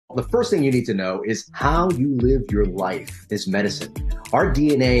The first thing you need to know is how you live your life is medicine. Our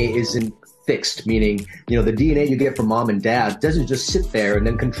DNA isn't fixed, meaning, the DNA you get from mom and dad doesn't just sit there and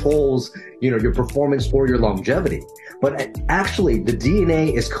then controls, your performance or your longevity. But actually, the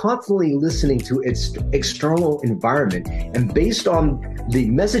DNA is constantly listening to its external environment. And based on the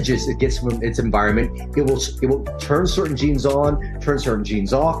messages it gets from its environment, it will turn certain genes on, turn certain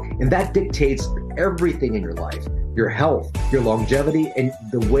genes off. And that dictates everything in your life. Your health, your longevity, and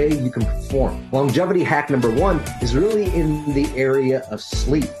the way you can perform. Longevity hack number one is really in the area of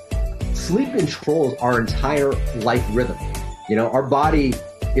sleep. Sleep controls our entire life rhythm. Our body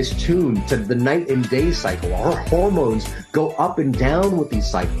is tuned to the night and day cycle. Our hormones go up and down with these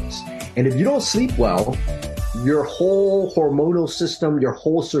cycles. And if you don't sleep well, your whole hormonal system, your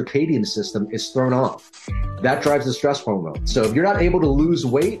whole circadian system is thrown off. That drives the stress hormone. So if you're not able to lose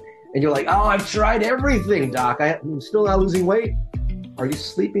weight, and you're like, oh, I've tried everything, doc, I'm still not losing weight. Are you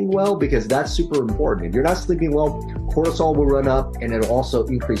sleeping well? Because that's super important. If you're not sleeping well, cortisol will run up and it'll also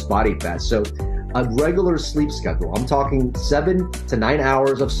increase body fat. So a regular sleep schedule, I'm talking 7 to 9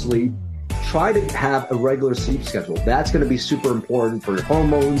 hours of sleep. Try to have a regular sleep schedule. That's going to be super important for your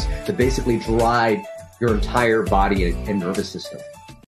hormones to basically drive your entire body and nervous system.